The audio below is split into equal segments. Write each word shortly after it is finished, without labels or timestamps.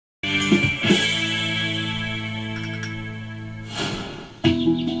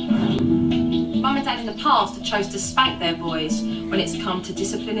in the past have chose to spank their boys when it's come to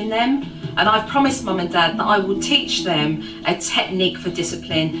disciplining them. And I've promised Mum and Dad that I will teach them a technique for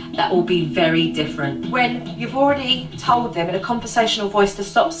discipline that will be very different. When you've already told them in a conversational voice to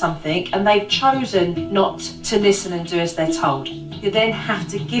stop something and they've chosen not to listen and do as they're told, you then have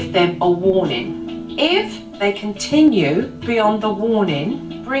to give them a warning. If they continue beyond the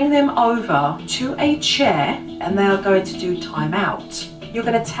warning, bring them over to a chair and they are going to do time out. You're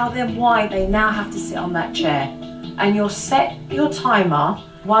going to tell them why they now have to sit on that chair, and you'll set your timer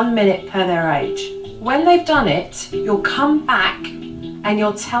 1 minute per their age. When they've done it, you'll come back and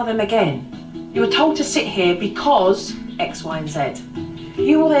you'll tell them again. You were told to sit here because X, Y, and Z.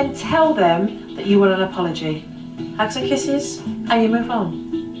 You will then tell them that you want an apology. Hugs and kisses, and you move on.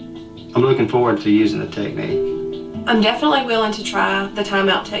 I'm looking forward to using the technique. I'm definitely willing to try the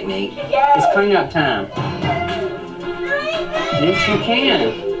timeout technique. It's cleanup time. Yes, you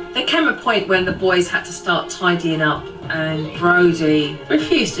can. There came a point when the boys had to start tidying up and Brody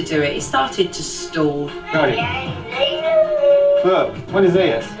refused to do it. He started to stall. Brody, look, what is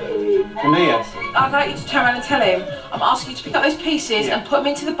this? And this? I'd like you to turn around and tell him, I'm asking you to pick up those pieces and put them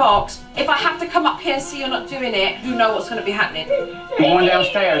into the box. If I have to come up here and see you're not doing it, you know what's going to be happening. I'm going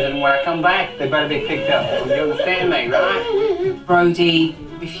downstairs, and when I come back, they better be picked up. You understand me, right? Brody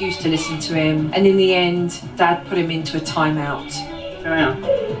refused to listen to him, and in the end, Dad put him into a timeout. Sit down.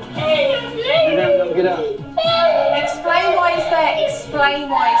 Sit down, get up. Explain why he's there. Explain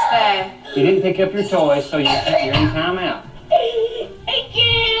why he's there. You didn't pick up your toys, so you're in timeout.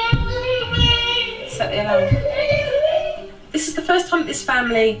 Set the alarm. This is the first time this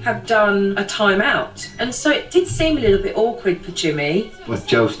family have done a timeout, and so it did seem a little bit awkward for Jimmy. With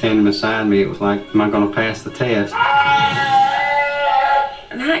Joe standing beside me, it was like, am I going to pass the test?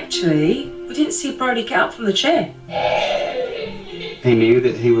 And actually, we didn't see Brody get up from the chair. He knew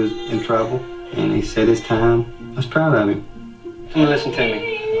that he was in trouble, and he said his time. I was proud of him. Come on, listen to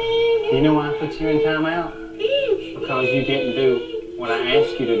me. You know why I put you in timeout? Because you didn't do what I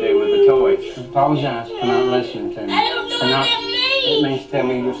asked you to do with the toys. I apologize for not listening to me. It means tell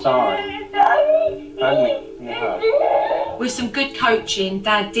me you're sorry. Hug me. Give me a hug. With some good coaching,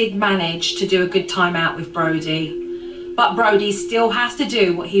 Dad did manage to do a good timeout with Brody. But Brody still has to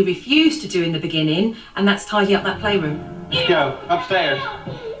do what he refused to do in the beginning, and that's tidy up that playroom. Let's go. Upstairs.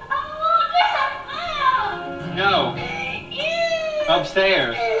 No.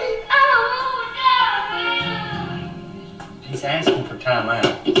 Upstairs. He's asking for time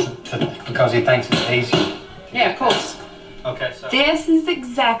out because he thinks it's easier. Yeah, of course. Okay, so... This is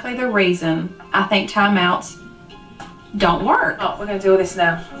exactly the reason I think timeouts don't work. Oh, we're going to do all this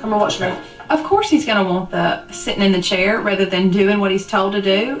now. Come and watch me. Of course he's going to want the sitting in the chair rather than doing what he's told to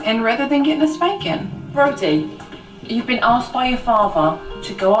do and rather than getting a spanking. Brody, you've been asked by your father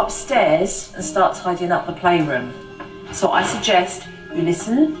to go upstairs and start tidying up the playroom. So I suggest you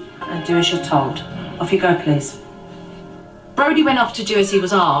listen and do as you're told. Off you go, please. Brody went off to do as he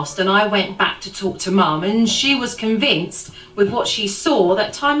was asked, and I went back to talk to Mum, and she was convinced with what she saw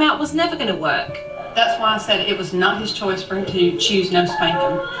that timeout was never going to work. That's why I said it was not his choice for him to choose no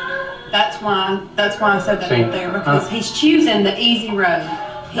spanking. That's why I said that up there, because he's choosing the easy road.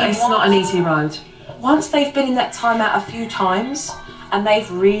 It's not an easy road. Once they've been in that timeout a few times and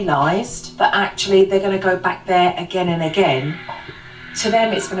they've realised that actually they're going to go back there again and again, to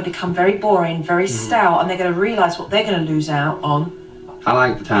them it's going to become very boring, very stale, and they're going to realise what they're going to lose out on. I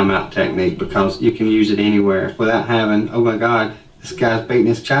like the timeout technique because you can use it anywhere without having, oh my God, this guy's beating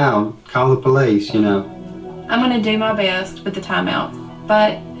his child, call the police, you know. I'm going to do my best with the timeout,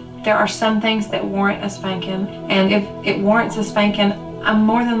 but there are some things that warrant a spanking, and if it warrants a spanking, I'm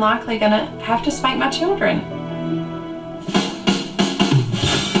more than likely going to have to spank my children.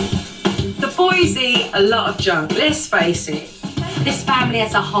 The boys eat a lot of junk, let's face it. This family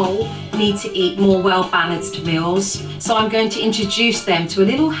as a whole need to eat more well-balanced meals, so I'm going to introduce them to a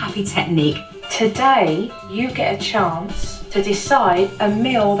little happy technique. Today, you get a chance to decide a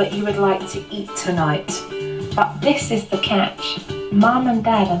meal that you would like to eat tonight. But this is the catch. Mum and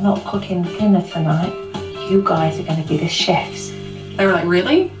Dad are not cooking dinner tonight. You guys are going to be the chefs. They were like,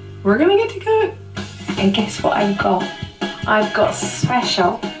 really? We're going to get to cook? And guess what I've got? I've got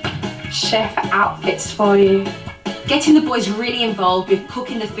special chef outfits for you. Getting the boys really involved with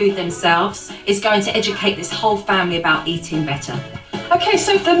cooking the food themselves is going to educate this whole family about eating better. Okay,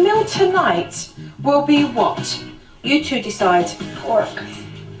 so the meal tonight will be what? You two decide. Pork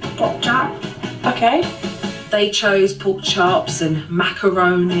chop. Okay. They chose pork chops and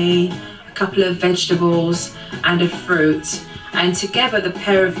macaroni, a couple of vegetables and a fruit. And together the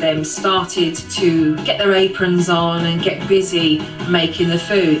pair of them started to get their aprons on and get busy making the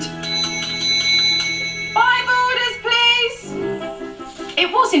food.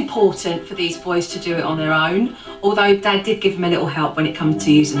 was important for these boys to do it on their own, although Dad did give them a little help when it comes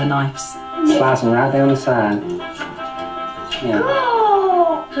to using the knives. Slice them right down the side. Yeah.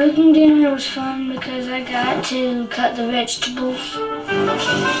 Oh! Cooking dinner was fun because I got to cut the vegetables. This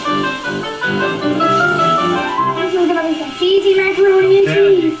is gonna be some cheesy macaroni and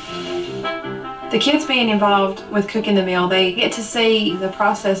cheese. The kids being involved with cooking the meal, they get to see the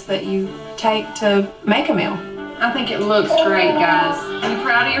process that you take to make a meal. I think it looks great, guys. Are you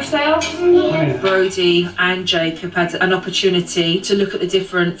proud of yourself? Brody and Jacob had an opportunity to look at the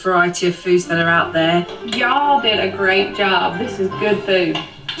different variety of foods that are out there. Y'all did a great job. This is good food.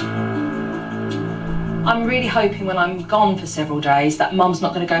 I'm really hoping when I'm gone for several days that Mum's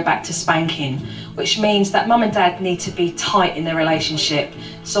not going to go back to spanking, which means that Mum and Dad need to be tight in their relationship.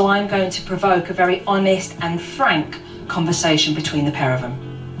 So I'm going to provoke a very honest and frank conversation between the pair of them.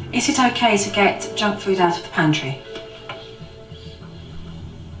 Is it okay to get junk food out of the pantry?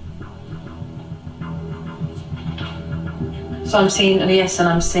 So I'm seeing a yes and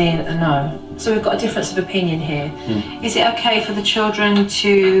I'm seeing a no. So we've got a difference of opinion here. Is it okay for the children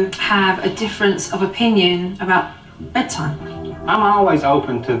to have a difference of opinion about bedtime? I'm always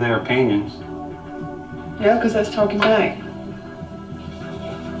open to their opinions. Yeah, because that's talking back.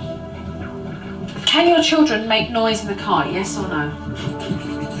 Can your children make noise in the car, yes or no?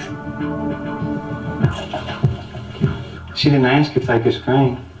 She didn't ask if they could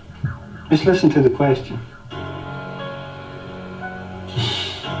scream. Just listen to the question.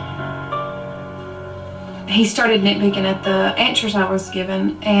 He started nitpicking at the answers I was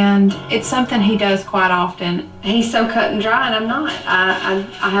given, and it's something he does quite often. He's so cut and dry, and I'm not.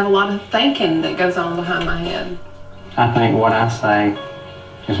 I have a lot of thinking that goes on behind my head. I think what I say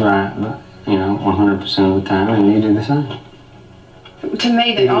is right, but, 100% of the time, and you do the same. To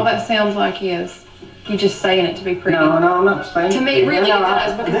me, all that sounds like is you just saying it to be pretty. No, I'm not saying. To me, really, it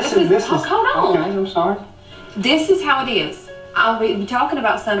does, because this is hold on. Okay, I'm sorry. This is how it is. I'll be talking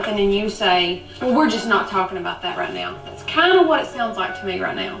about something and you say, well, we're just not talking about that right now. That's kind of what it sounds like to me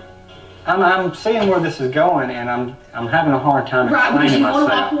right now. I'm seeing where this is going, and I'm having a hard time explaining myself. Right, because you want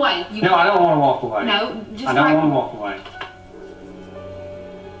to walk away. No, I don't want to walk away. No, just I don't want to walk away.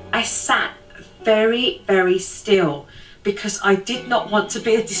 I sat very, very still because I did not want to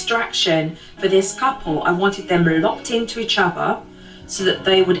be a distraction for this couple. I wanted them locked into each other so that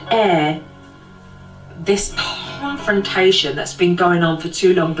they would air this confrontation that's been going on for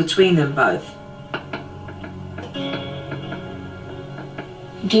too long between them both.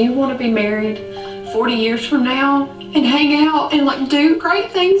 Do you want to be married 40 years from now and hang out and do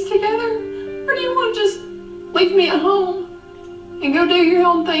great things together? Or do you want to just leave me at home and go do your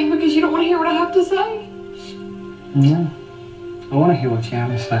own thing because you don't want to hear what I have to say? No, I want to hear what you have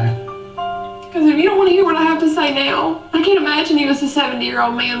to say. Because if you don't want to hear what I have to say now, I can't imagine you as a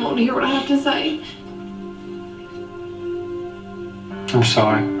 70-year-old man wanting to hear what I have to say. I'm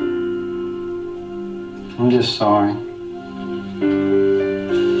sorry. I'm just sorry.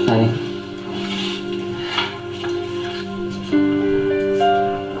 Honey.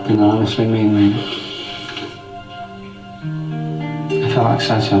 And honestly, me, I feel like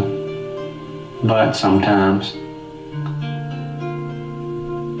such a butt sometimes.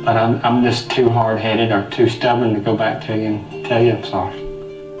 But I'm just too hard-headed or too stubborn to go back to you and tell you I'm sorry.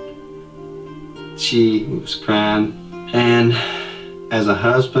 She was crying, and as a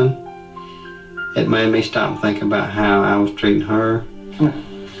husband, it made me stop and think about how I was treating her.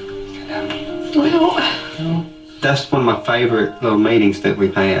 Well, that's one of my favorite little meetings that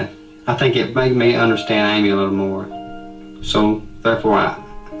we've had. I think it made me understand Amy a little more. So, therefore,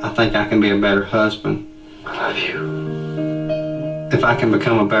 I think I can be a better husband. I love you. If I can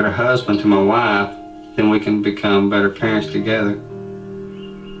become a better husband to my wife, then we can become better parents together.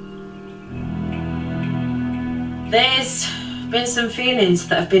 There's been some feelings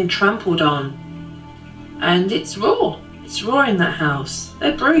that have been trampled on, and it's raw. It's raw in that house.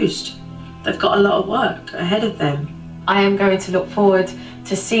 They're bruised. They've got a lot of work ahead of them. I am going to look forward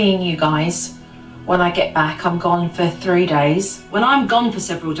to seeing you guys when I get back. I'm gone for 3 days. When I'm gone for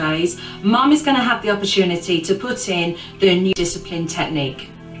several days, Mum is going to have the opportunity to put in the new discipline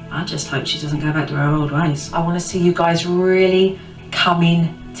technique. I just hope she doesn't go back to her old ways. I want to see you guys really coming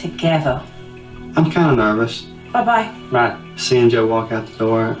together. I'm kind of nervous. Bye-bye. Right. Seeing Joe walk out the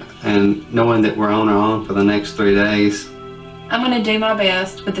door and knowing that we're on our own for the next 3 days. I'm going to do my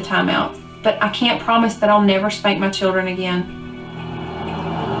best with the timeouts, but I can't promise that I'll never spank my children again.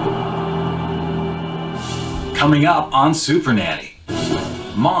 Coming up on SuperNanny,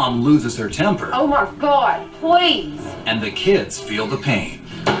 Mom loses her temper. oh my God, please. And the kids feel the pain.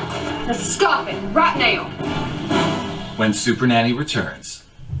 Now stop it right now. When SuperNanny returns.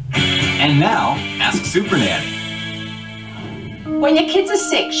 And now, Ask SuperNanny. When your kids are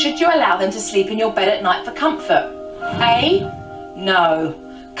sick, should you allow them to sleep in your bed at night for comfort? A, no.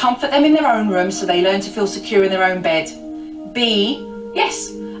 Comfort them in their own room so they learn to feel secure in their own bed. B,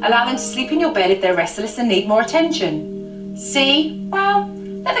 yes. Allow them to sleep in your bed if they're restless and need more attention. C, well,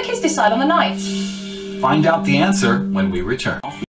 let the kids decide on the night. Find out the answer when we return.